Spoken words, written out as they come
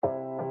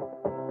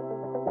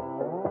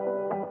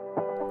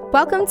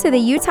Welcome to the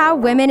Utah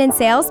Women in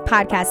Sales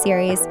podcast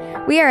series.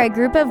 We are a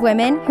group of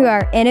women who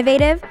are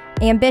innovative,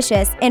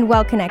 ambitious, and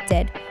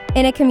well-connected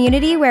in a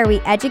community where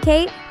we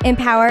educate,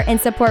 empower, and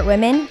support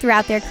women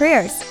throughout their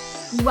careers.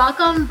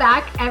 Welcome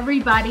back,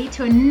 everybody,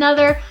 to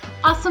another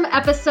awesome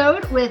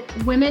episode with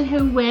Women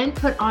Who Win,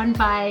 put on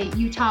by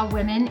Utah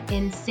Women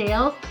in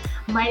Sales.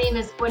 My name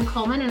is Gwen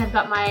Coleman, and I've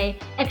got my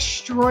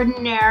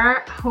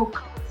extraordinaire host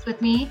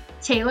with me,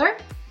 Taylor.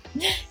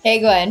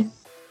 Hey, Gwen.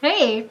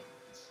 Hey.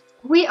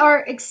 We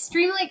are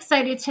extremely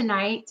excited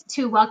tonight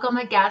to welcome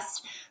a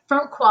guest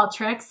from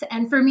Qualtrics,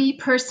 and for me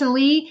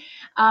personally,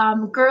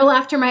 girl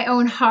after my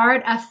own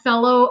heart, a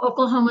fellow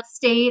Oklahoma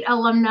State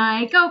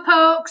alumni. Go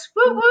Pokes!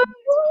 Woo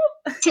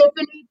woo!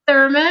 Tiffany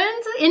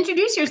Thurmond,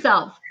 introduce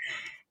yourself.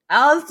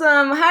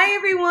 Awesome. Hi,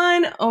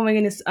 everyone. Oh my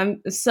goodness.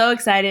 I'm so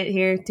excited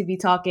here to be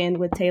talking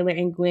with Taylor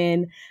and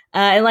Gwen.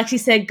 And like she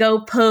said,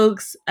 go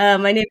Pokes.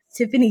 My name is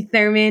Tiffany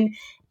Thurmond,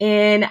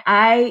 and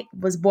I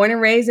was born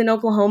and raised in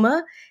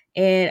Oklahoma.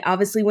 And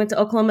obviously went to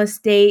Oklahoma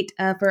State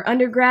for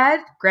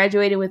undergrad,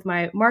 graduated with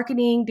my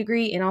marketing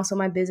degree and also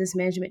my business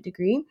management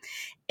degree.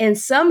 And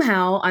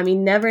somehow,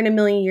 never in a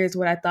million years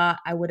would I thought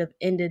I would have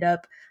ended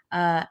up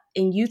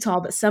in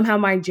Utah, but somehow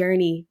my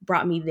journey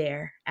brought me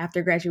there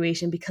after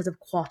graduation because of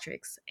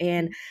Qualtrics.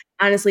 And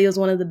honestly, it was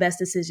one of the best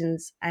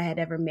decisions I had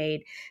ever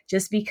made,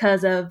 just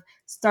because of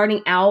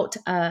starting out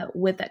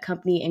with that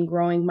company and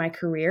growing my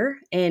career,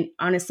 and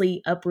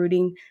honestly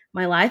uprooting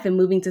my life and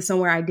moving to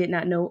somewhere I did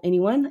not know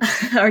anyone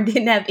or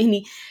didn't have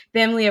any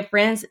family or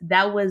friends.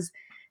 That was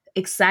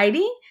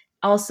exciting,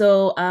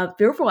 also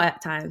fearful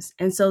at times.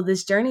 And so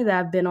this journey that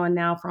I've been on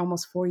now for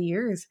almost 4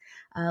 years,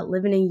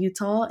 living in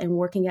Utah and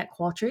working at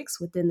Qualtrics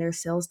within their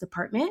sales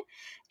department,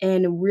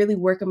 and really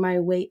working my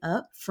way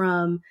up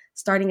from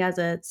starting as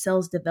a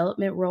sales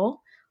development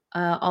role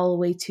all the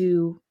way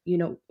to,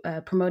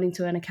 promoting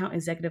to an account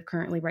executive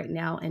currently right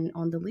now and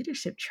on the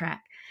leadership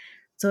track.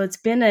 So it's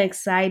been an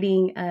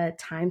exciting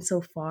time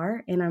so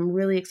far, and I'm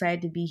really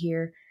excited to be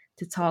here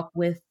to talk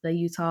with the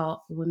Utah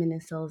Women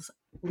in Sales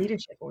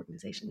Leadership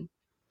Organization.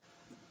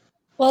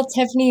 Well,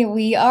 Tiffany,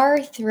 we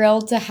are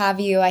thrilled to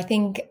have you. I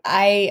think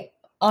I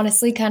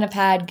honestly kind of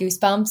had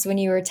goosebumps when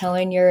you were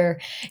telling your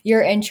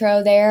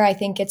intro there. I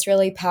think it's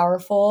really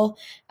powerful.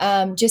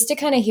 Just to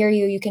kind of hear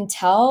you, you can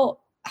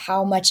tell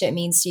how much it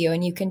means to you.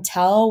 And you can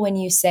tell when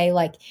you say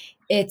like,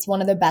 it's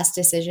one of the best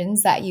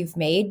decisions that you've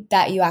made,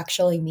 that you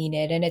actually mean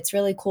it. And it's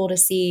really cool to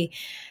see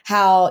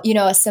how,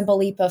 a simple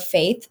leap of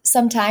faith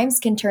sometimes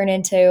can turn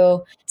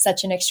into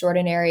such an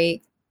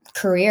extraordinary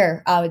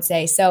career, I would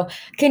say. So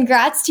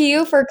congrats to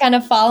you for kind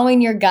of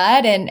following your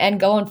gut and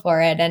going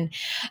for it. And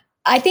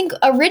I think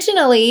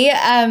originally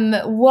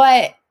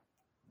what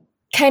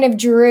kind of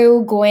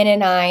drew Gwen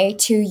and I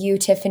to you,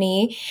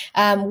 Tiffany,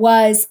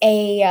 was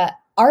a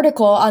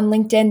article on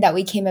LinkedIn that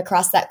we came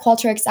across that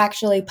Qualtrics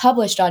actually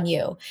published on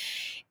you.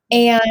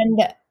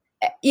 And,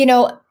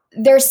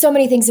 there's so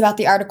many things about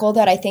the article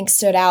that I think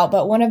stood out,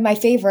 but one of my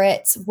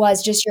favorites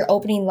was just your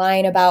opening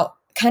line about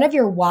kind of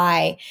your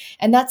why.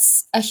 And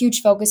that's a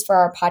huge focus for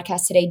our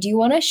podcast today. Do you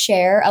want to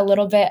share a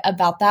little bit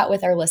about that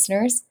with our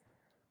listeners?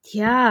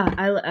 Yeah,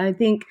 I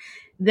think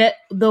that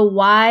the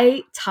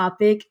why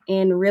topic,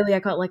 and really I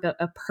call it like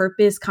a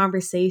purpose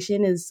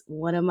conversation, is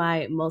one of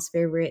my most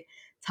favorite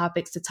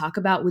topics to talk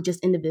about with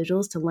just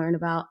individuals, to learn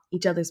about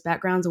each other's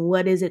backgrounds and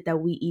what is it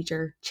that we each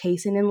are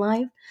chasing in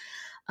life.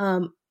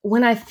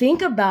 When I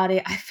think about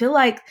it, I feel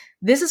like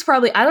this is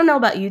probably, I don't know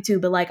about you two,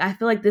 but like, I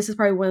feel like this is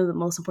probably one of the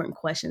most important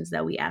questions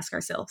that we ask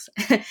ourselves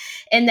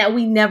and that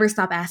we never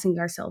stop asking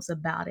ourselves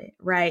about it,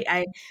 right?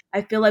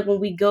 I feel like when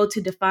we go to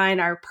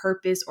define our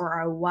purpose or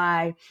our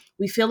why,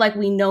 we feel like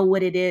we know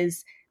what it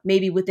is,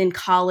 maybe within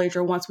college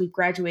or once we've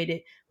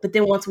graduated. But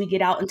then once we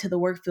get out into the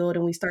work field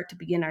and we start to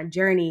begin our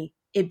journey,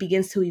 it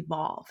begins to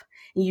evolve,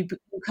 and you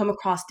come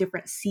across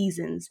different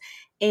seasons,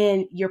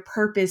 and your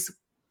purpose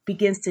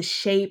begins to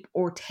shape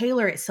or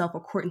tailor itself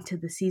according to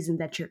the season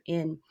that you're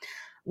in.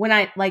 When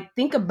I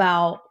think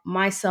about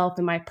myself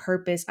and my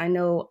purpose, I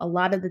know a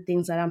lot of the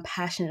things that I'm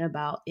passionate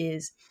about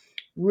is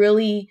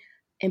really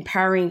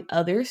empowering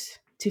others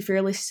to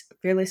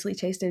fearlessly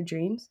chase their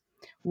dreams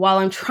while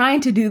I'm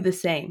trying to do the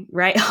same,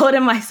 right?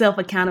 Holding myself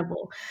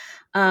accountable,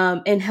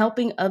 and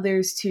helping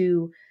others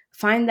to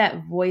find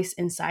that voice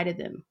inside of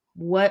them.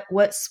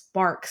 What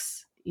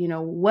sparks,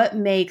 what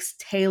makes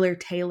Taylor,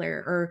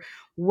 or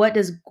what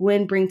does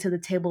Gwen bring to the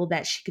table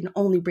that she can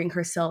only bring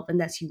herself and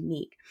that's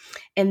unique?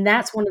 And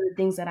that's one of the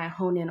things that I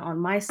hone in on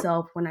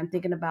myself when I'm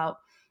thinking about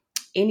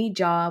any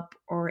job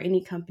or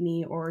any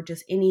company or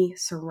just any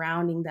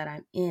surrounding that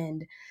I'm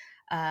in,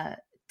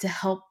 to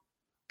help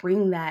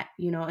bring that,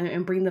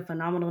 and bring the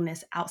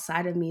phenomenalness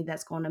outside of me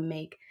that's going to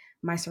make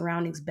my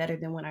surroundings better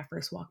than when I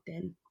first walked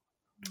in.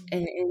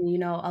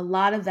 And a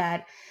lot of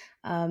that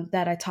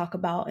that I talk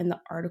about in the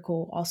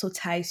article also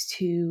ties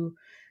to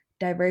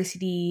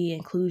diversity,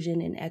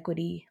 inclusion, and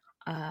equity.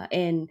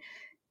 And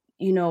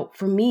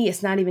for me,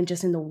 it's not even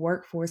just in the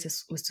workforce;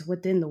 it's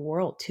within the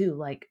world too.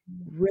 Like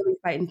really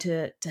fighting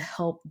to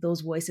help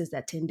those voices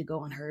that tend to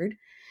go unheard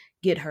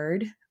get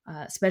heard,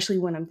 especially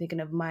when I'm thinking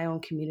of my own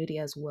community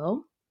as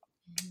well.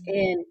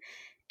 And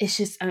it's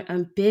just,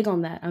 I'm big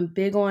on that. I'm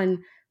big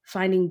on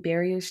finding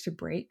barriers to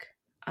break.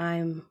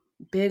 I'm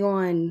big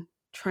on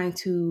trying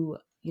to,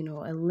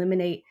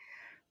 eliminate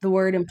the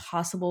word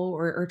impossible,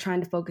 or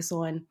trying to focus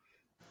on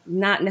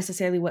not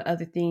necessarily what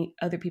other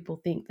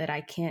people think that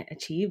I can't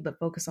achieve, but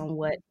focus on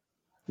what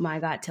my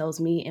God tells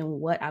me and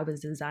what I was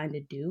designed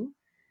to do.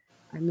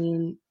 I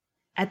mean,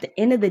 at the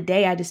end of the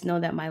day, I just know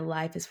that my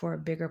life is for a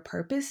bigger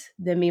purpose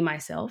than me,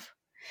 myself.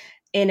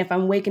 And if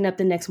I'm waking up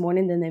the next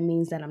morning, then that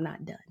means that I'm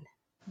not done.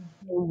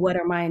 And what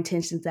are my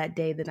intentions that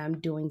day that I'm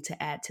doing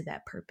to add to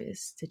that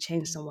purpose, to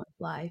change someone's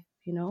life,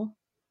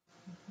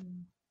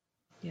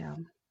 Yeah.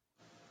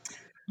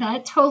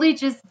 That totally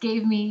just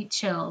gave me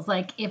chills.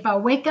 Like, if I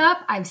wake up,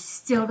 I've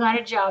still got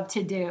a job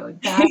to do.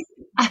 That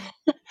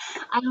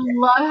I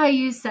love how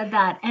you said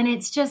that. And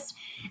it's just,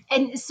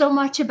 and so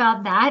much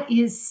about that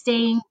is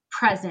staying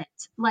present,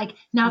 like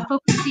not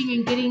focusing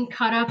and getting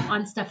caught up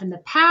on stuff in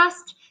the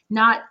past,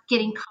 not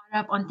getting caught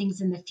up on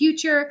things in the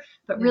future,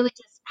 but Yeah. really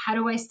just how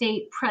do I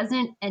stay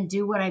present and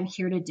do what I'm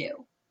here to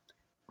do?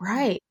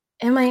 Right.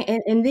 And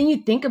then you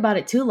think about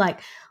it too,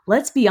 like,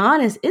 let's be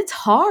honest, it's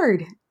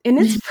hard and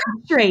it's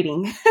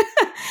frustrating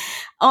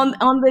on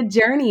the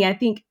journey. I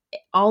think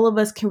all of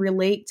us can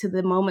relate to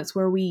the moments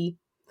where we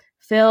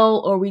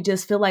fail, or we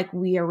just feel like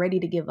we are ready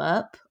to give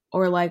up,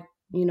 or like,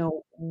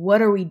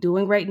 what are we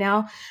doing right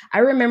now? I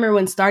remember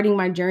when starting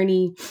my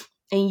journey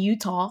in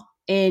Utah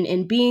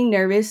and being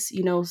nervous,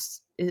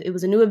 it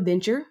was a new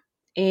adventure.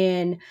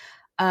 And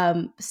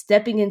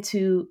stepping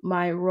into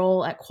my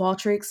role at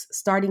Qualtrics,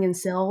 starting in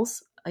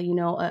sales,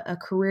 a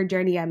career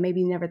journey I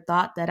maybe never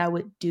thought that I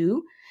would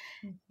do,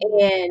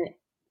 and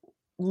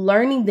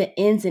learning the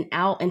ins and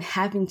out, and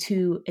having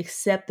to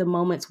accept the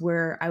moments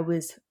where I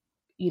was,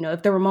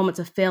 if there were moments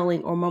of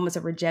failing or moments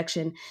of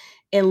rejection,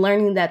 and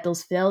learning that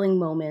those failing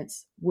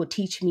moments will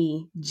teach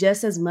me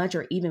just as much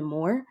or even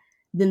more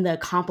than the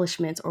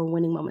accomplishments or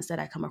winning moments that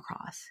I come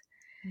across.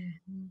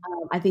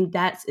 I think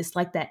it's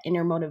like that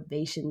inner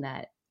motivation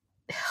that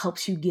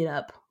helps you get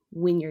up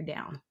when you're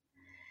down.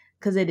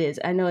 Because it is.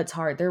 I know it's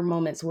hard. There are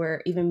moments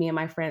where even me and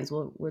my friends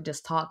we'll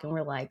just talk and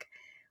we're like,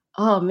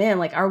 oh man,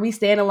 like, are we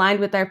staying aligned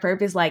with our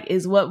purpose? Like,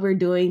 is what we're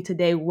doing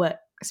today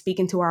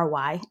speaking to our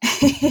why?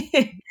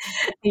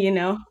 you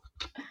know?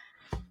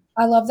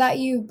 I love that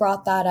you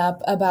brought that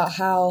up about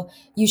how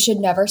you should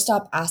never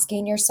stop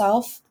asking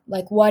yourself,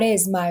 like, what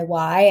is my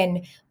why?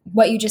 And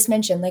what you just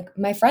mentioned, like,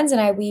 my friends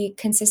and I, we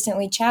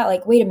consistently chat,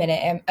 like, wait a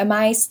minute, am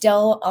I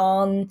still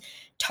on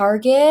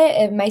target?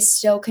 Am I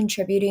still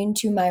contributing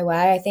to my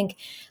why? I think,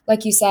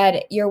 like you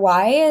said, your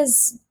why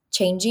is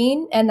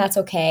changing, and that's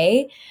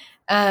okay.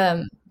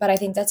 But I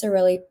think that's a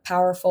really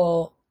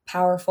powerful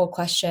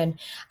question.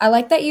 I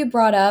like that you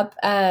brought up,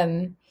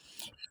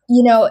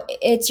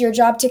 it's your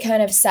job to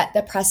kind of set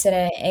the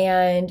precedent,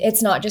 and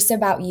it's not just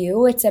about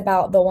you, it's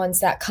about the ones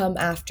that come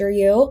after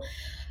you.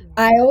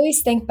 I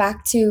always think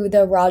back to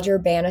the Roger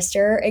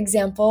Bannister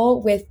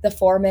example with the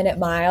 4 minute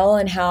mile,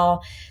 and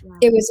how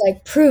it was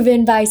like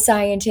proven by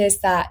scientists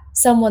that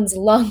someone's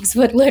lungs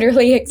would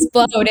literally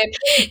explode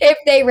if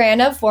they ran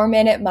a 4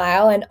 minute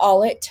mile. And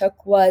all it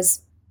took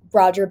was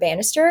Roger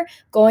Bannister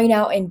going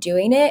out and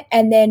doing it.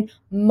 And then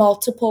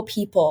multiple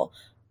people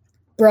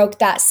broke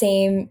that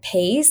same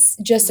pace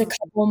just a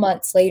couple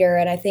months later.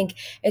 And I think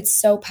it's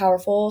so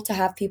powerful to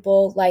have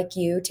people like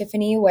you,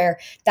 Tiffany, where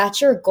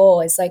that's your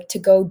goal, is like to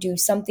go do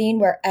something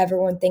where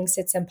everyone thinks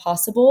it's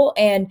impossible.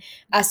 And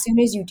as soon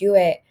as you do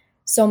it,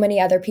 so many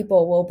other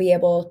people will be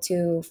able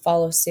to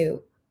follow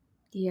suit.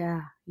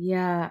 Yeah.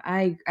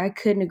 I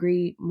couldn't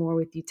agree more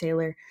with you,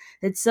 Taylor.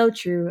 It's so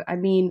true. I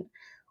mean,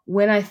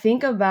 when I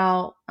think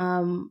about,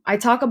 I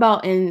talk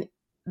about in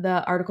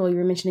the article you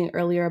were mentioning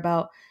earlier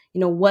about,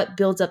 what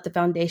builds up the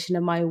foundation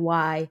of my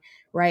why,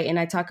 right? And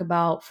I talk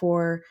about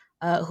for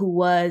who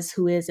was,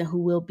 who is, and who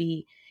will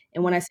be.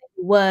 And when I say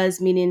who was,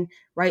 meaning,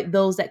 right,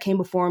 those that came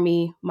before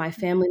me, my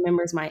family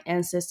members, my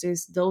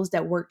ancestors, those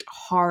that worked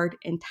hard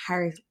and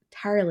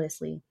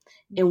tirelessly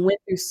and went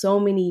through so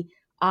many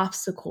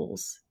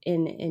obstacles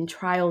and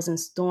trials and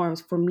storms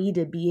for me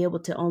to be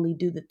able to only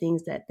do the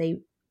things that they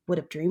would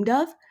have dreamed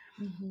of.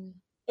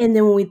 And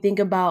then when we think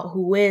about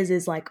who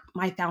is like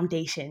my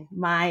foundation,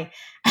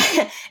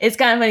 it's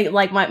kind of funny,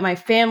 like my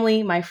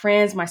family, my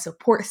friends, my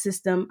support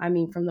system. I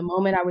mean, from the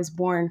moment I was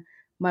born,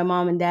 my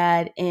mom and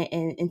dad,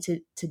 and to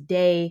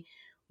today,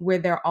 where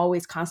they're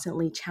always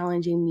constantly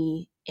challenging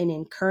me and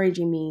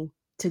encouraging me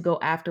to go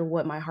after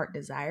what my heart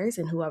desires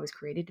and who I was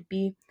created to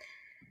be.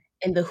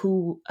 And the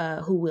who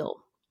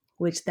will,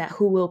 which that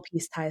who will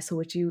piece ties to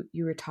what you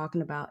were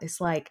talking about. It's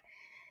like,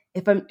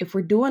 if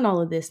we're doing all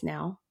of this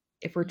now,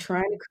 if we're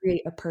trying to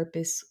create a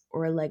purpose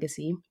or a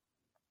legacy,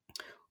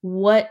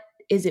 what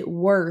is it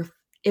worth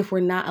if we're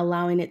not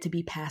allowing it to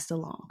be passed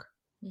along?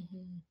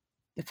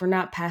 If we're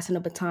not passing a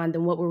baton,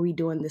 then what were we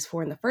doing this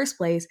for in the first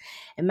place?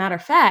 And matter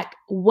of fact,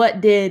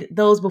 what did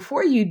those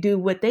before you do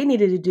what they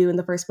needed to do in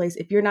the first place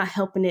if you're not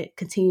helping it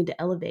continue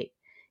to elevate?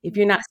 If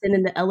you're not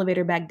sending the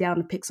elevator back down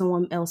to pick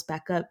someone else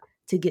back up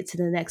to get to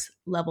the next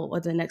level or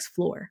the next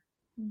floor,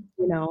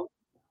 you know?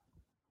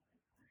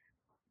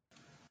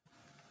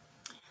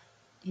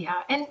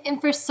 Yeah, and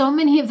for so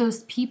many of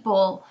those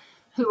people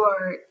who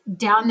are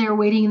down there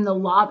waiting in the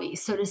lobby,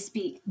 so to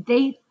speak,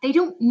 they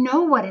don't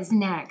know what is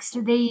next.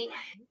 They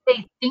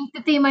think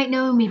that they might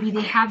know, maybe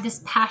they have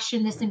this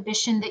passion, this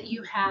ambition that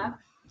you have,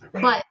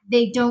 but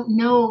they don't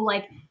know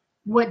like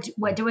what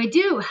do I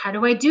do? How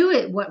do I do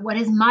it? What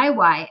is my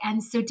why?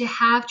 And so to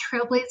have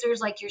trailblazers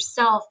like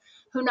yourself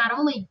who not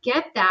only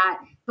get that,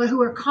 but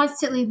who are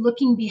constantly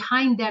looking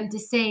behind them to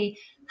say,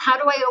 how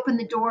do I open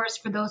the doors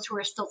for those who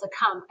are still to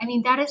come? I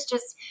mean, that is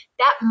just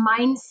that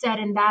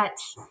mindset and that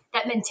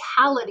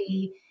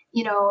mentality,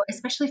 you know,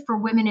 especially for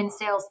women in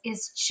sales,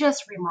 is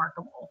just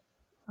remarkable.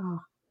 Oh,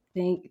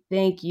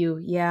 thank you.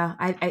 Yeah,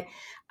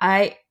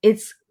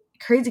 it's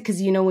crazy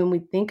because when we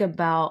think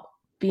about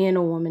being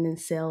a woman in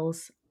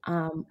sales,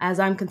 as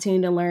I'm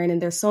continuing to learn,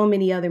 and there's so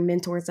many other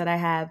mentors that I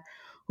have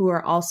who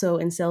are also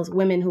in sales,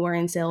 women who are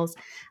in sales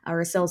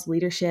or sales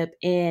leadership,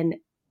 and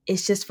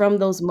it's just from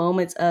those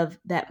moments of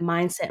that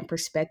mindset and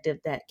perspective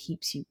that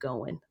keeps you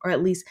going, or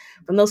at least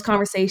from those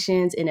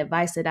conversations and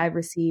advice that I've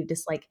received.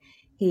 It's like,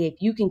 hey,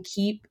 if you can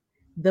keep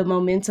the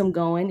momentum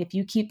going, if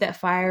you keep that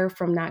fire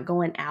from not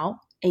going out,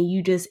 and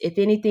you just, if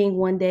anything,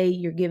 one day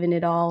you're giving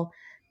it all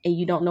and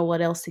you don't know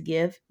what else to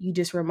give, you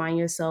just remind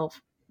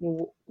yourself,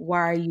 well,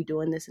 why are you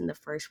doing this in the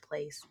first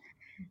place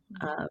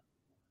uh,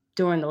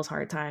 during those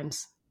hard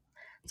times?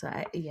 So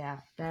yeah,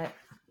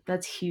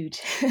 that's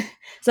huge.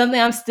 Something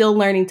I'm still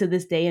learning to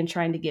this day and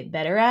trying to get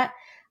better at.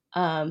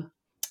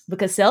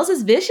 Because sales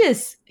is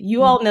vicious.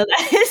 You all know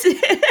that.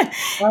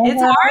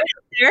 It's hard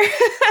out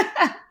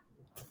there.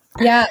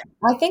 Yeah,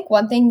 I think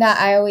one thing that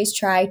I always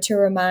try to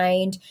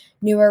remind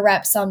newer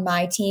reps on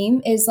my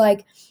team is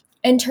like,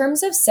 in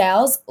terms of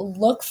sales,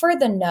 look for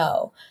the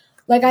no.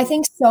 Like, I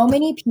think so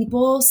many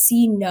people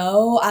see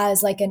no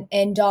as like an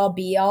end all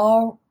be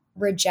all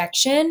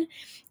rejection.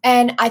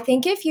 And I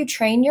think if you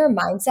train your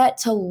mindset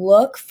to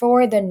look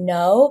for the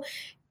no,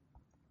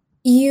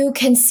 you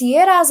can see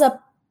it as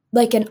a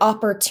like an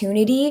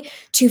opportunity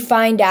to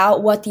find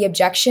out what the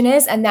objection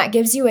is, and that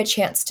gives you a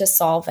chance to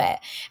solve it.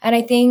 And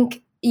I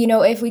think,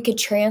 if we could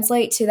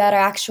translate to that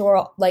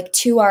actual, like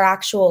to our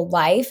actual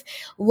life,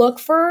 look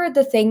for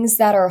the things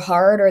that are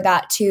hard or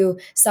that to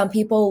some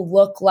people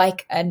look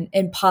like an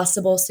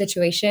impossible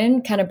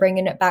situation, kind of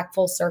bringing it back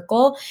full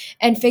circle,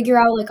 and figure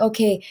out like,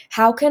 okay,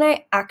 how can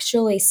I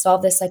actually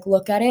solve this? Like,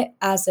 look at it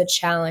as a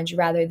challenge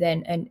rather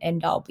than an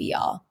end all be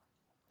all.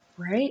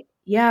 Right?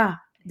 Yeah,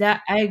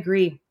 that I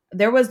agree.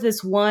 There was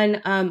this one.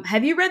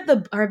 Have you read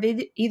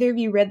either of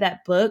you read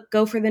that book,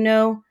 Go for the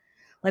No?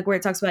 Like where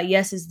it talks about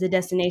yes is the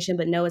destination,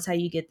 but no is how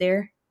you get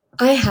there.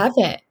 I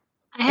haven't.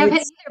 I haven't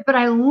It's either, but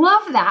I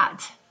love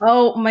that.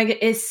 Oh my God,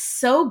 it's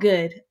so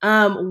good.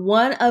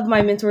 One of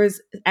my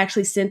mentors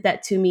actually sent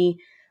that to me.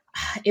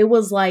 It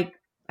was like,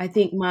 I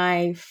think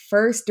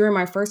during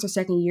my first or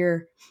second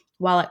year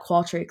while at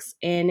Qualtrics.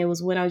 And it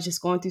was when I was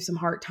just going through some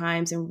hard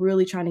times and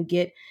really trying to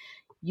get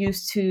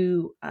used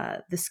to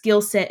the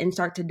skill set and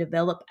start to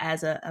develop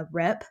as a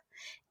rep.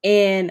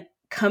 And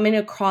coming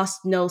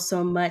across no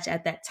so much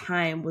at that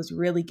time was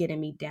really getting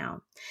me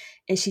down.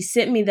 And she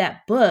sent me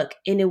that book,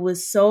 and it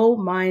was so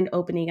mind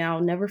opening.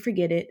 I'll never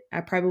forget it. I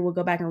probably will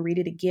go back and read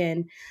it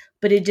again.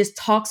 But it just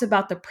talks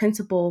about the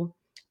principle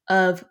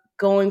of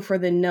going for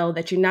the no,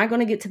 that you're not going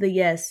to get to the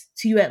yes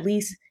till you at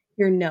least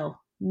hear no,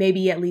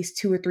 maybe at least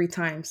 2 or 3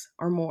 times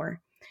or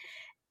more.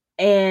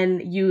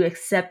 And you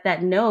accept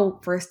that no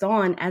first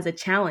on as a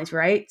challenge,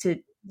 right?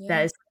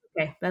 That is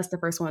okay. That's the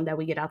first one that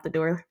we get out the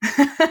door.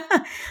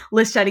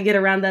 Let's try to get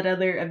around that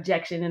other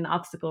objection and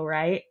obstacle,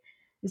 right?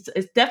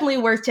 It's definitely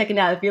worth checking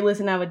out. If you're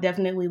listening, I would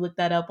definitely look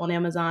that up on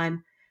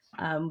Amazon.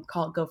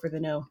 Called Go for the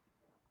No.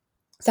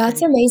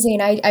 That's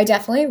amazing. I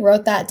definitely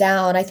wrote that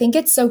down. I think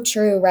it's so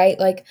true, right?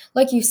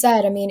 Like you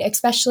said, I mean,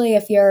 especially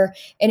if you're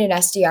in an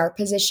SDR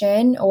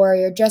position or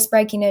you're just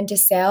breaking into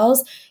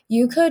sales,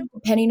 you could,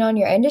 depending on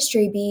your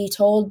industry, be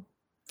told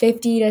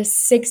 50 to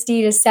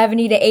 60 to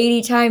 70 to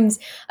 80 times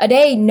a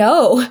day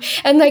no.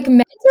 And like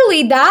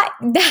mentally that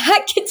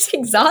gets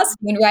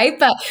exhausting, right?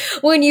 But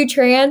when you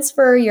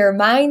transfer your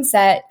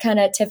mindset, kind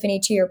of Tiffany,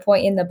 to your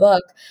point in the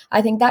book,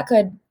 I think that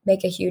could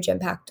make a huge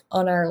impact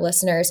on our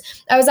listeners.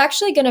 I was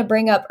actually going to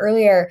bring up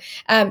earlier,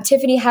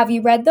 Tiffany, have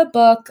you read the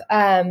book,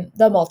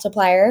 The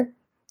Multiplier,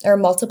 or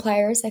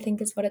Multipliers, I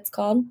think is what it's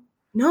called?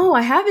 No,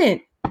 I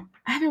haven't. I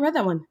haven't read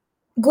that one.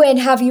 Gwen,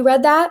 have you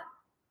read that?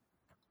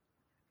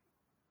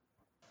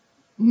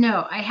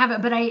 No, I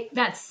haven't, but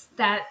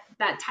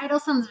that title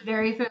sounds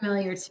very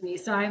familiar to me.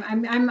 So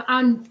I'm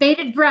on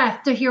bated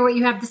breath to hear what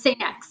you have to say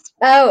next.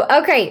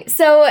 Oh, okay.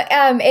 So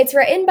it's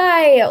written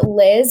by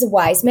Liz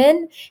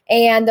Wiseman,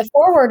 and the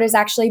foreword is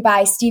actually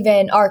by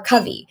Stephen R.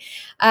 Covey.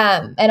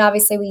 And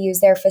obviously, we use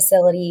their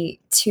facility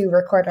to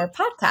record our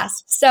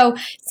podcast. So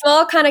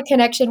small kind of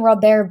connection world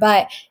there,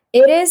 but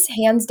it is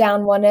hands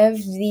down one of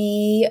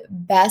the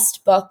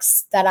best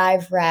books that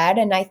I've read.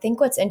 And I think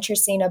what's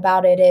interesting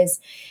about it is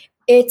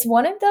it's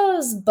one of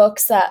those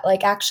books that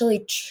like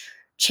actually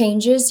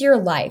changes your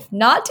life.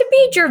 Not to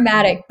be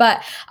dramatic,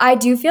 but I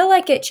do feel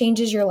like it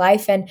changes your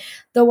life. And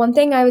the one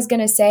thing I was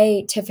going to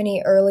say,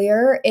 Tiffany,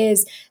 earlier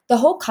is the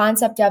whole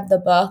concept of the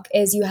book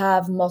is you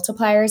have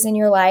multipliers in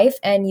your life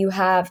and you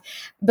have,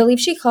 I believe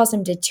she calls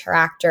them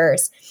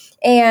detractors.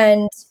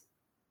 And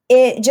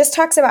it just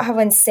talks about how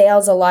in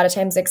sales, a lot of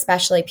times,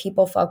 especially,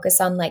 people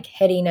focus on like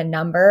hitting a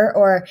number,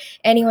 or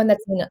anyone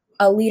that's in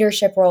a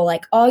leadership role,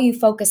 like all you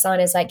focus on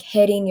is like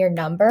hitting your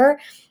number.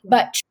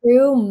 But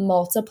true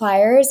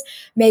multipliers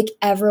make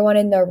everyone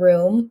in the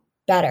room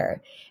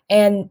better,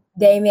 and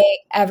they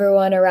make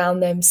everyone around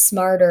them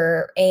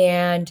smarter.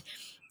 And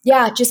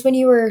yeah, just when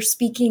you were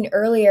speaking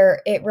earlier,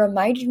 it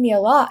reminded me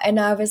a lot. And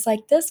I was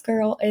like, this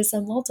girl is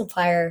a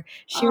multiplier.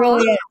 She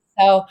really is.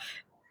 So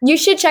you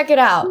should check it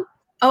out.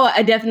 Oh,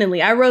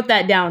 I wrote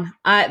that down.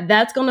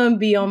 That's gonna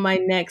be on my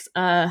next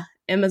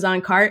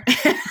Amazon cart.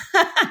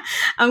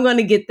 I'm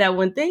gonna get that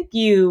one. Thank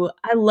you.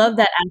 I love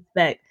that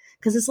aspect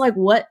because it's like,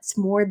 what's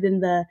more than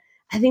the?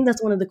 I think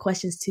that's one of the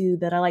questions too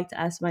that I like to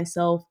ask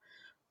myself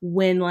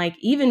when, like,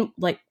 even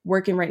like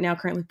working right now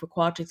currently for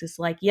Qualtrics. It's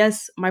like,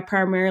 yes, my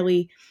primary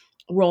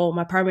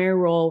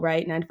role,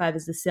 right, 9 to 5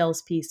 is the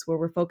sales piece where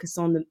we're focused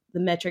on the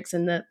metrics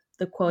and the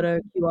quota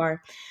QR.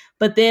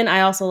 But then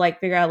I also like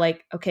figure out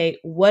like, okay,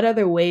 what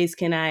other ways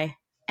can I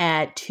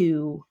add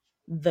to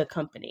the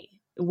company?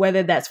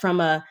 Whether that's from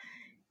a,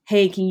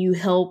 hey, can you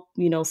help,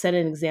 set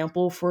an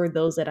example for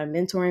those that I'm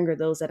mentoring or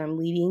those that I'm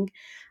leading?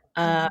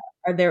 Are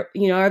there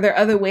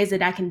other ways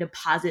that I can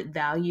deposit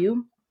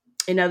value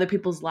in other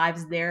people's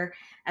lives there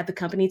at the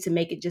company to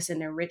make it just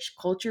an enriched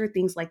culture,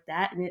 things like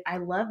that? And I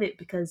love it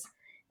because,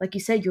 like you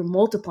said, you're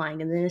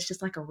multiplying, and then it's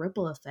just like a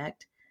ripple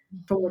effect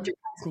from what you're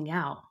passing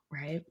out,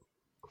 right?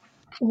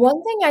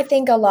 One thing I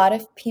think a lot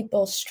of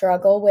people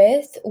struggle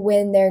with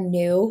when they're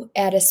new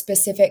at a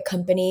specific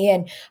company,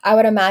 and I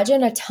would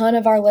imagine a ton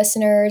of our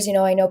listeners,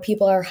 I know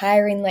people are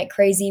hiring like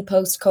crazy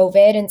post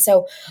COVID. And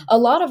so a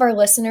lot of our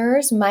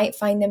listeners might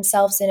find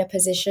themselves in a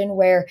position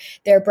where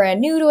they're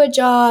brand new to a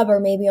job or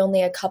maybe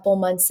only a couple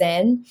months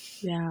in.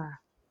 Yeah.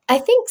 I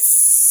think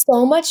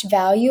so much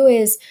value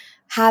is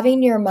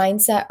having your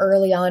mindset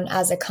early on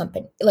as a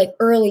company, like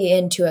early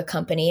into a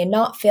company, and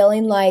not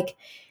feeling like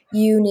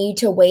you need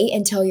to wait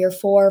until you're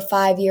 4 or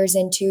 5 years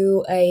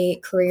into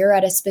a career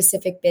at a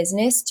specific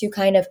business to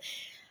kind of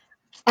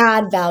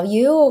add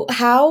value.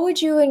 How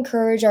would you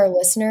encourage our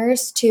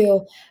listeners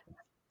to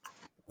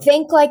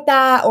think like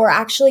that or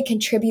actually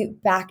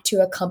contribute back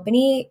to a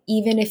company,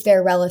 even if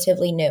they're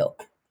relatively new?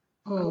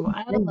 Oh,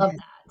 I love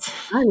that.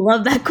 I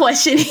love that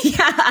question.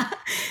 Yeah.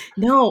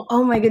 No,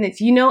 oh my goodness.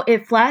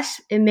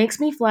 It makes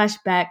me flash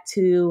back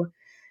to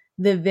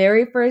the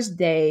very first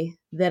day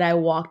that I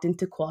walked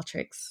into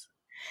Qualtrics.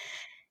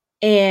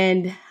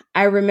 And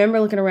I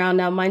remember looking around.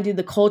 Now, mind you,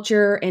 the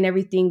culture and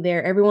everything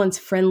there, everyone's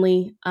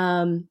friendly.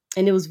 And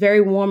it was very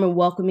warm and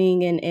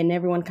welcoming. And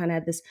everyone kind of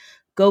had this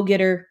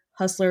go-getter,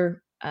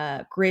 hustler,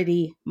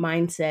 gritty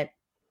mindset.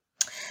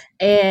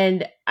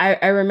 And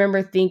I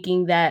remember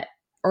thinking that,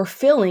 or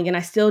feeling, and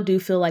I still do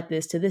feel like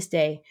this to this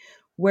day,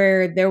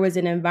 where there was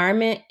an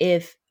environment,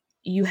 if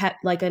you have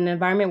like an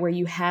environment where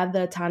you have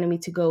the autonomy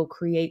to go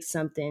create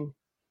something,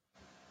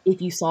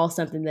 if you saw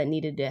something that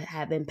needed to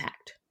have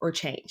impact or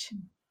change.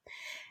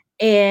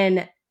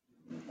 And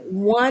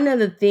one of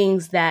the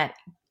things that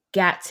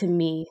got to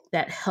me,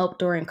 that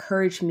helped or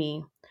encouraged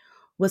me,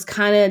 was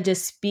kind of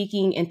just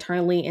speaking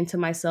internally into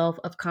myself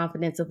of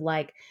confidence of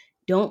like,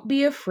 don't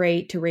be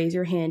afraid to raise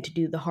your hand to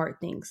do the hard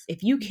things.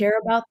 If you care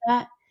about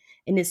that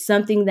and it's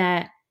something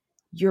that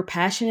you're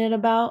passionate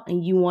about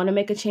and you want to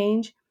make a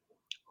change,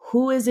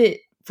 who is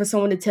it for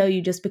someone to tell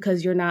you just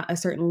because you're not a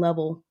certain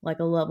level, like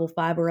a level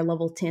 5 or a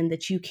level 10,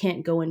 that you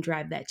can't go and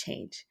drive that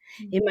change?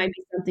 Mm-hmm. It might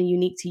be something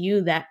unique to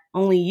you that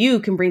only you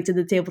can bring to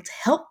the table to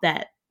help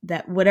that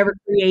whatever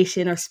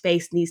creation or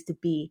space needs to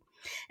be.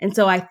 And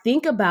so I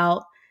think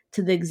about,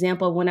 to the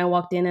example of when I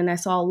walked in and I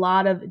saw a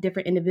lot of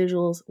different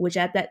individuals, which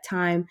at that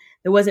time,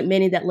 there wasn't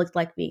many that looked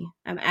like me.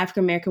 I'm an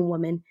African-American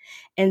woman.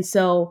 And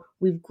so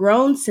we've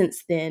grown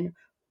since then,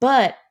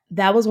 but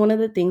that was one of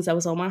the things that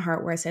was on my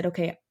heart where I said,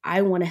 okay,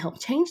 I want to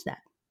help change that.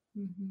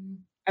 Mm-hmm.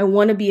 I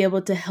want to be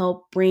able to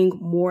help bring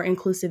more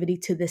inclusivity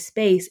to this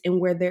space, and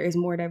where there is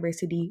more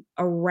diversity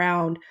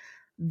around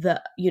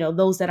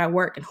those that I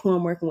work and who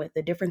I'm working with,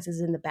 the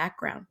differences in the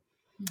background.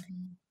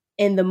 Mm-hmm.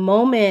 In the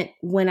moment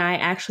when I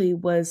actually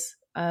was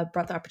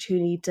brought the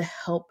opportunity to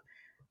help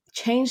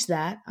change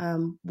that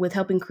with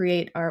helping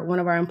create one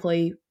of our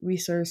employee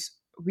resource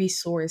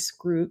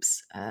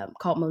groups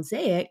called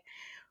Mosaic,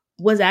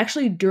 was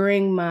actually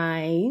during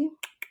my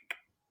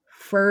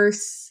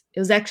it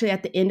was actually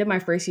at the end of my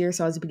first year.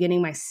 So I was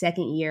beginning my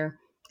second year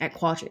at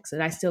Qualtrics,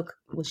 and I still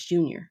was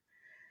junior.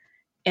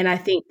 And I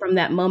think from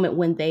that moment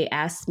when they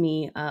asked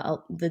me,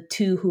 the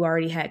two who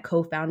already had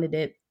co-founded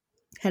it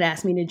had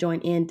asked me to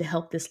join in to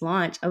help this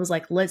launch, I was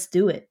like, let's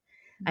do it.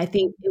 I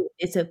think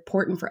it's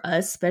important for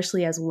us,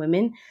 especially as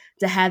women,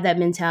 to have that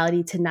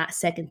mentality to not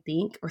second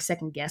think or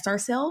second guess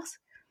ourselves,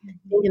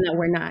 thinking that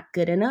we're not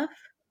good enough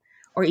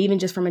or even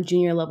just from a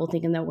junior level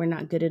thinking that we're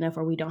not good enough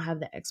or we don't have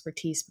the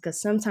expertise, because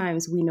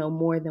sometimes we know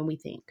more than we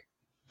think,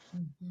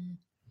 Mhm.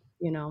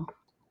 you know?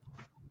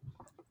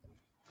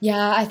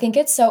 Yeah, I think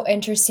it's so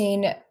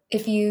interesting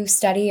if you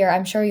study, or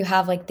I'm sure you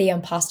have like the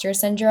imposter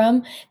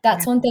syndrome. Yeah.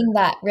 That's one thing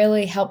that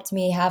really helped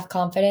me have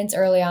confidence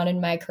early on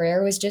in my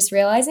career, was just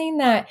realizing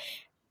that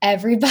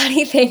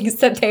everybody thinks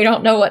that they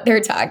don't know what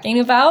they're talking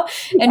about.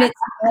 And it's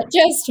not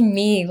just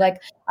me.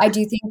 Like, I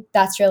do think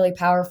that's really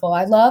powerful.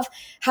 I love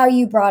how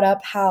you brought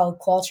up how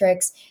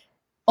Qualtrics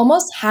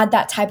almost had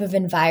that type of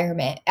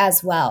environment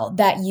as well,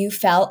 that you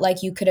felt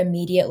like you could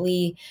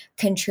immediately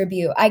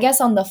contribute. I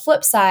guess on the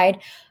flip side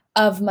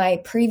of my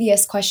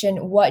previous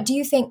question, what do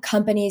you think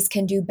companies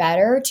can do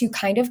better to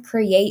kind of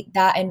create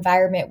that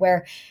environment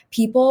where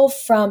people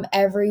from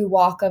every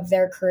walk of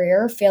their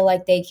career feel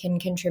like they can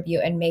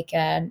contribute and make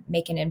an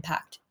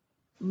impact?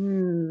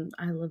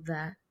 I love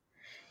that.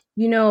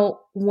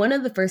 One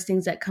of the first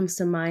things that comes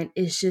to mind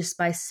is just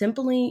by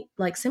simply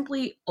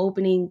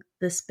opening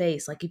the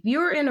space. Like if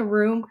you're in a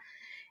room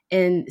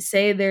and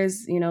say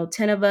there's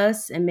 10 of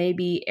us, and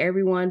maybe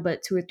everyone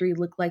but two or three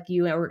look like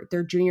you or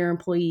they're junior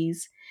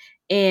employees,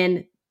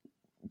 and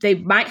they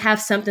might have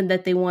something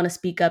that they want to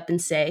speak up and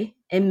say,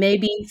 and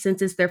maybe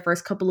since it's their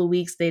first couple of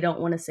weeks they don't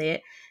want to say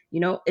it.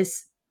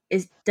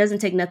 It doesn't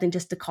take nothing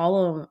just to call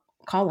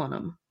on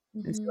them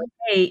and say, Mhm.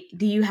 hey,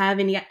 do you have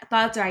any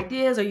thoughts or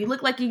ideas, or you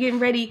look like you're getting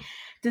ready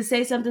to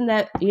say something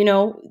that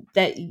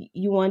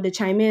you wanted to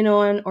chime in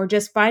on, or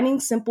just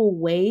finding simple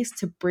ways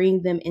to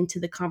bring them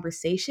into the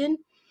conversation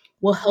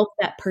will help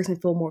that person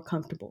feel more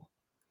comfortable,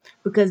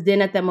 because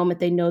then at that moment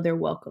they know they're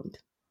welcomed,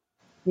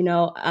 you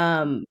know,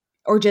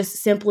 or just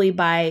simply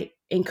by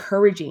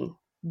encouraging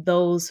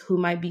those who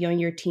might be on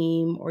your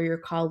team or your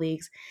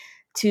colleagues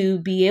to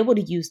be able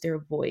to use their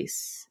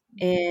voice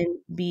and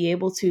be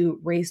able to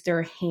raise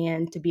their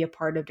hand to be a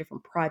part of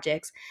different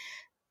projects,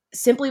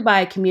 simply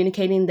by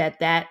communicating that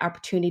that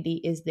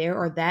opportunity is there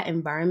or that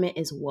environment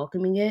is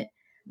welcoming it.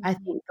 I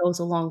think goes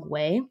a long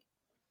way.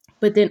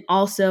 But then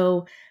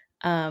also,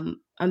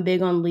 I'm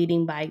big on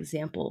leading by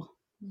example,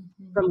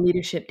 Mhm. from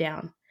leadership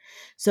down.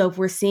 So if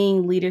we're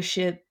seeing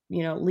leadership,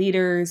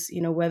 leaders,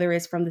 whether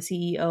it's from the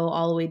CEO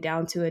all the way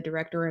down to a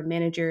director or a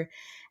manager,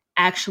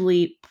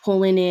 actually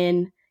pulling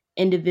in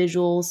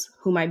individuals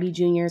who might be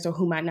juniors or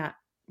who might not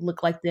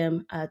look like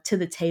them to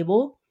the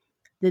table,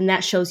 then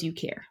that shows you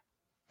care.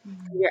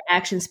 Mhm. Your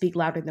actions speak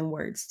louder than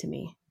words to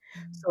me.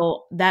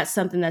 So that's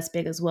something that's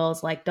big as well.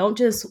 Is like, don't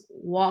just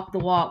walk the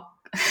walk,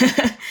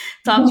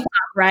 talk the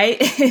talk,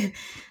 right? Yeah.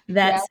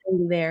 That's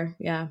there.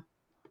 Yeah.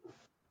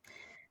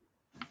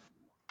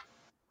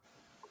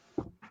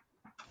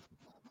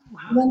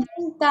 Wow. One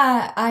thing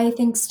that I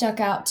think stuck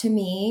out to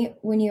me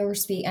when you were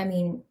speaking, I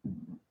mean,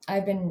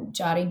 I've been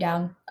jotting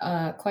down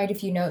quite a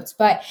few notes,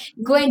 but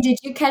Gwen, did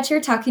you catch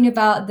her talking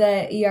about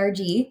the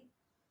ERG?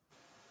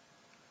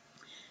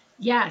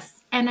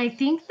 Yes. And I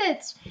think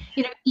that,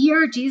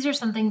 ERGs are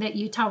something that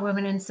Utah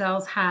Women in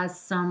Sales has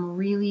some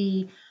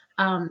really,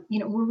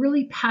 we're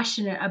really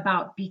passionate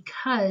about,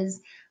 because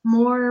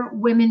more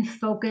women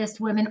focused,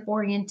 women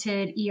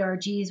oriented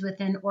ERGs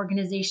within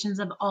organizations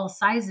of all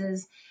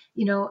sizes,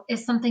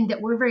 is something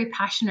that we're very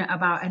passionate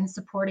about, and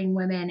supporting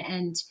women.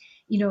 And,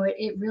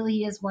 it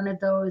really is one of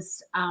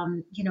those,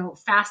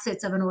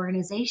 facets of an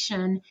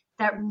organization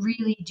that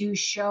really do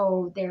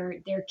show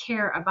their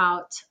care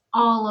about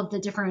all of the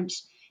different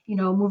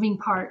moving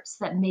parts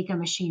that make a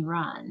machine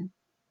run.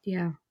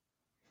 Yeah.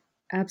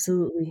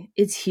 Absolutely.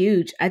 It's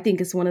huge. I think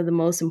it's one of the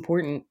most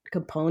important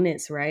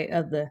components, right,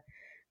 of the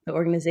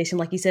organization,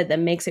 like you said, that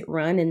makes it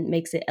run and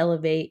makes it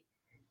elevate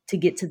to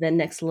get to the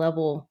next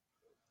level,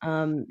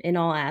 in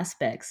all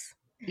aspects.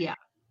 Yeah,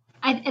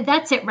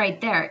 that's it right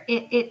there.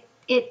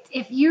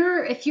 If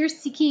you're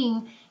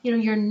seeking,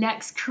 your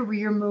next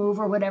career move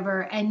or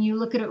whatever, and you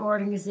look at an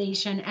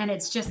organization and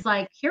it's just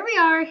like, here we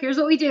are, here's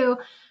what we do,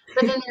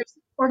 but then there's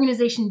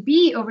organization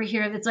B over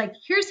here that's like,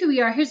 here's who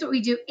we are, here's what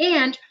we do,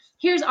 and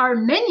here's our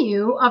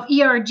menu of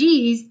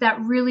ERGs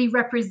that really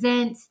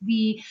represents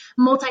the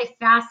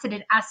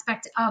multifaceted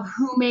aspect of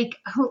who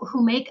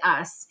make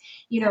us,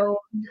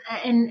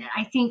 and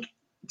I think,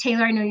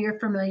 Taylor, I know you're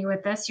familiar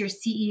with this. Your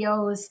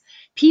CEOs,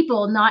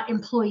 people, not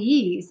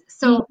employees.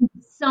 So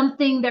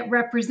something that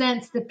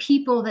represents the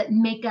people that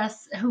make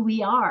us who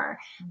we are.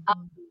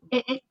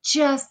 It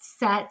just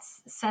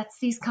sets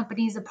these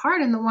companies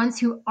apart, and the ones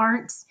who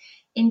aren't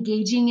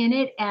engaging in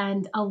it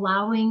and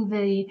allowing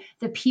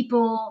the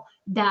people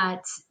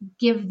that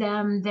give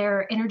them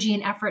their energy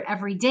and effort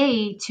every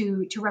day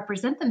to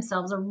represent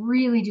themselves are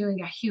really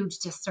doing a huge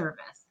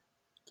disservice.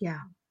 Yeah.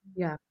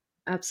 Yeah.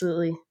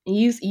 Absolutely. And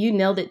you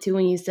nailed it too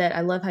when you said,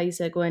 I love how you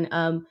said, Gwen,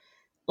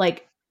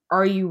 like,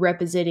 are you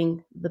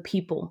representing the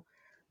people?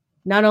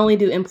 Not only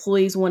do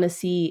employees want to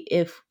see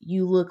if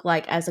you look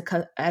like, as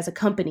a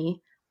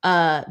company,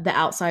 the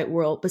outside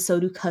world, but so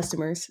do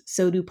customers,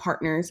 so do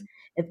partners.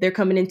 If they're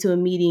coming into a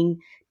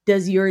meeting,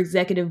 does your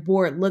executive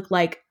board look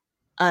like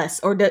us,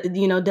 or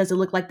does it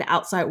look like the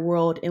outside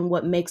world, and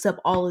what makes up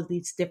all of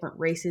these different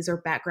races or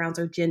backgrounds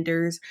or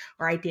genders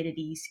or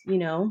identities,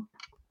 Yeah,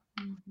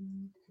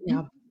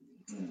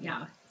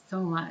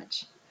 so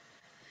much.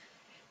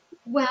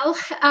 Well,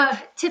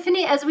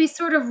 Tiffany, as we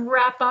sort of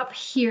wrap up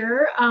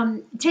here,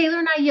 Taylor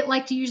and I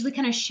like to usually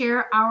kind of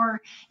share our,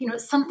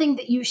 something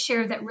that you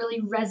shared that really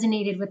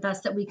resonated with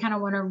us that we kind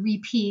of want to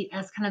repeat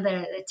as kind of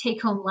the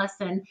take-home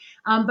lesson.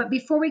 But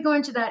before we go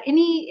into that,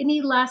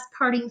 any last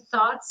parting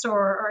thoughts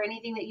or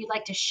anything that you'd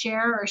like to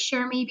share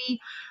maybe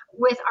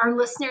with our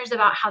listeners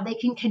about how they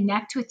can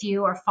connect with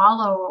you or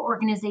follow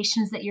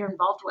organizations that you're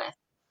involved with?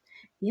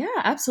 Yeah,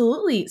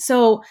 absolutely.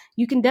 So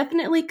you can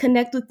definitely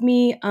connect with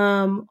me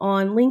on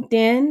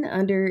LinkedIn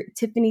under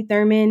Tiffany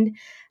Thurmond.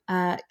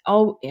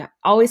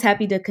 Always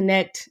happy to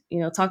connect,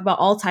 talk about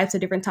all types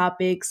of different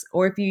topics.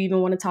 Or if you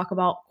even want to talk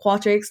about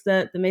Qualtrics,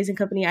 the amazing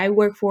company I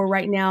work for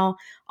right now,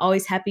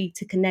 always happy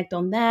to connect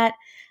on that.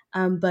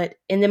 And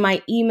then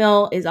my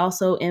email is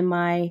also in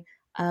my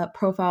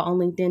profile on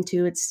LinkedIn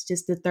too. It's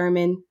just the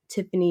Thurmond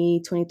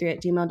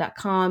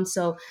Tiffany23@gmail.com.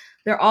 So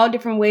there are all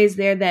different ways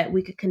there that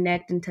we could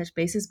connect and touch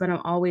bases, but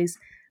I'm always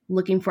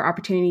looking for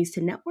opportunities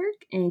to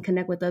network and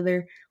connect with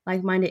other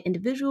like-minded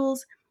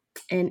individuals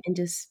and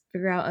just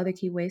figure out other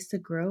key ways to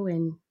grow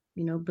and,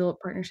 build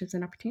partnerships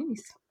and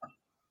opportunities.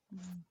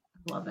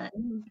 Love it.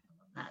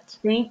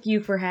 Thank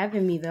you for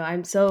having me though.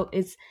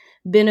 It's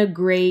been a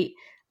great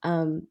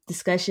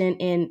discussion.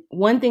 And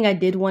one thing I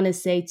did want to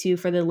say too,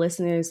 for the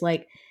listeners,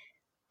 like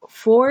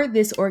for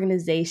this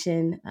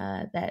organization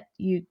that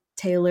you,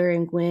 Taylor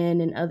and Gwen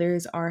and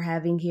others are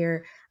having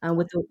here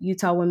with the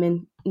Utah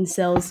Women in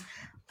Sales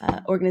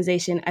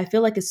organization, I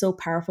feel like it's so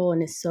powerful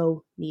and it's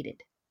so needed.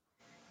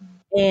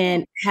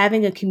 And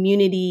having a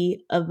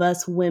community of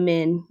us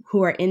women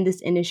who are in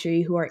this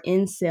industry, who are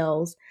in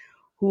sales,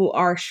 who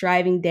are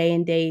striving day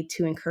and day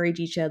to encourage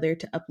each other,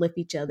 to uplift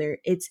each other,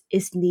 it's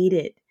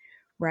needed,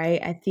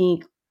 right? I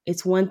think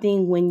it's one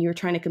thing when you're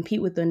trying to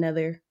compete with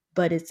another,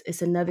 but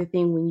it's another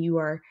thing when you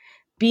are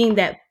being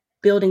that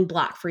building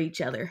block for each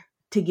other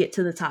to get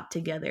to the top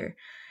together.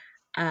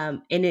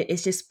 And it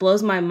just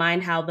blows my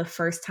mind how the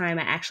first time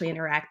I actually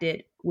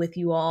interacted with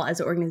you all as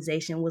an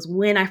organization was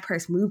when I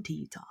first moved to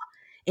Utah.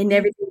 And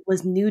everything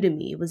was new to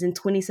me. It was in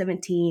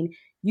 2017.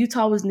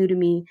 Utah was new to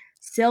me.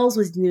 Sales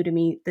was new to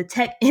me. The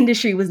tech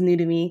industry was new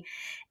to me.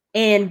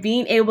 And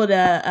being able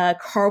to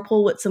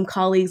carpool with some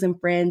colleagues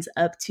and friends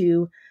up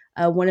to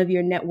one of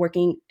your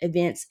networking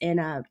events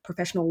and a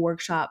professional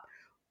workshop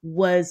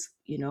was,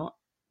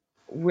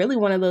 really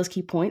one of those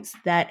key points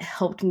that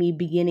helped me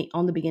beginning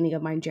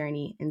of my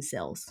journey in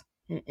sales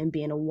and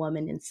being a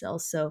woman in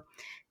sales. So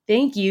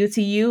thank you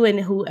to you and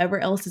whoever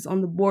else is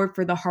on the board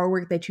for the hard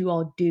work that you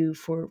all do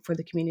for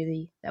the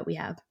community that we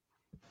have.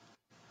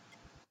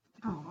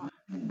 Oh,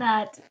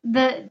 that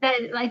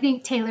I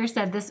think Taylor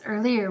said this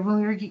earlier when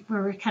we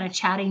were kind of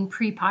chatting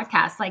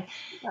pre-podcast,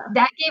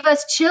 that gave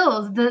us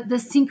chills, the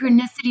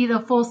synchronicity,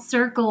 the full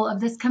circle of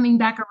this coming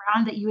back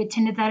around, that you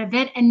attended that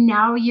event and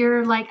now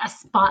you're like a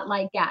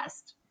spotlight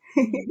guest.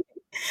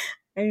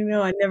 I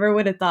know, I never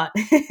would have thought.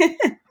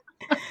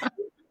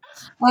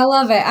 I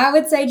love it. I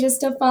would say,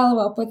 just to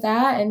follow up with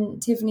that, and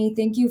Tiffany,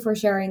 thank you for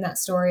sharing that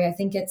story. I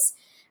think it's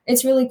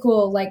really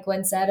cool, like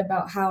Gwen said,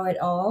 about how it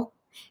all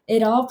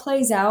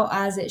plays out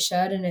as it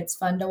should, and it's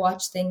fun to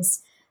watch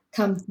things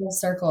come full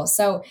circle.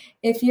 So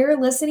if you're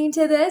listening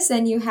to this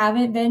and you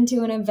haven't been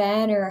to an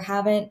event or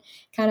haven't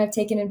kind of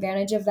taken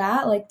advantage of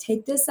that, like,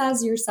 take this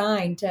as your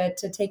sign to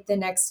take the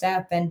next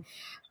step. And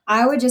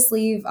I would just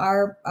leave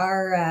our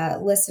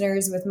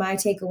listeners with my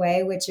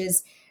takeaway, which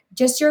is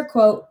just your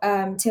quote,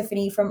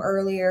 Tiffany, from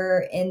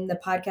earlier in the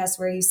podcast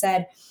where you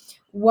said,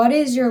 "What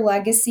is your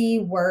legacy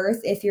worth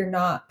if you're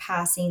not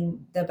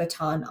passing the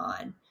baton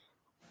on?"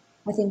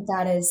 I think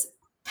that is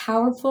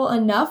powerful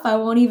enough. I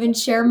won't even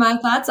share my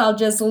thoughts. I'll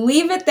just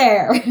leave it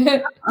there.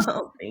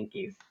 Oh, thank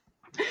you.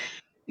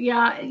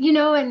 Yeah,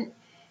 and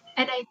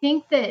I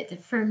think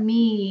that for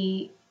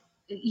me,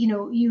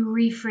 you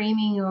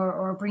reframing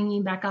or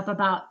bringing back up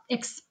about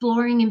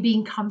exploring and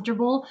being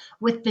comfortable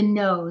with the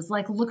no's,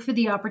 like look for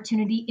the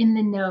opportunity in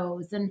the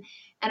no's. And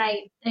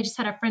I just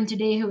had a friend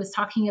today who was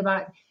talking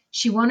about,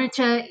 she wanted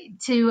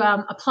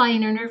to apply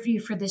an interview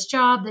for this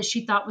job that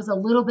she thought was a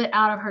little bit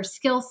out of her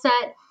skill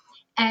set.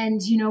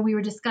 And, we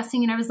were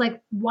discussing, and I was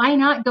like, why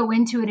not go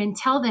into it and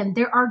tell them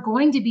there are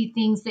going to be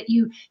things that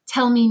you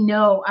tell me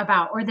no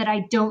about or that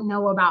I don't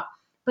know about.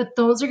 But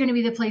those are going to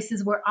be the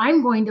places where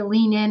I'm going to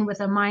lean in with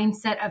a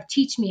mindset of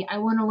teach me. I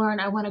want to learn.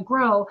 I want to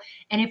grow.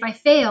 And if I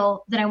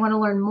fail, then I want to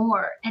learn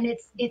more. And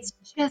it's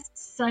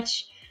just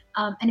such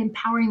an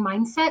empowering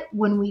mindset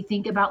when we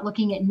think about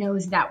looking at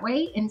no's that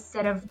way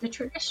instead of the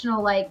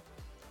traditional, like,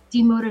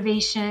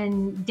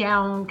 demotivation,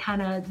 down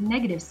kind of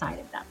negative side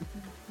of them.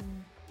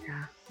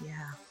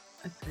 Yeah,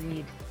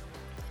 agreed.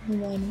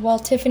 Well,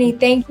 Tiffany,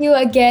 thank you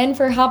again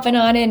for hopping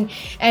on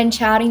and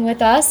chatting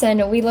with us.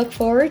 And we look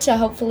forward to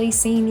hopefully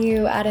seeing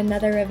you at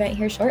another event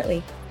here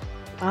shortly.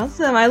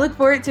 Awesome. I look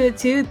forward to it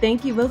too.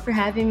 Thank you both for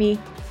having me.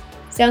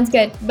 Sounds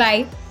good.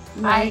 Bye.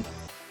 Bye.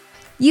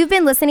 You've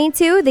been listening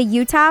to the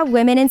Utah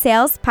Women in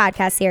Sales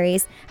podcast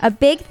series. A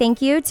big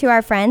thank you to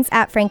our friends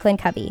at Franklin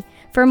Covey.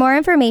 For more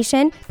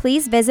information,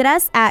 please visit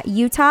us at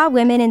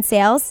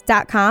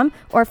utahwomeninsales.com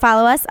or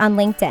follow us on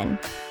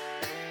LinkedIn.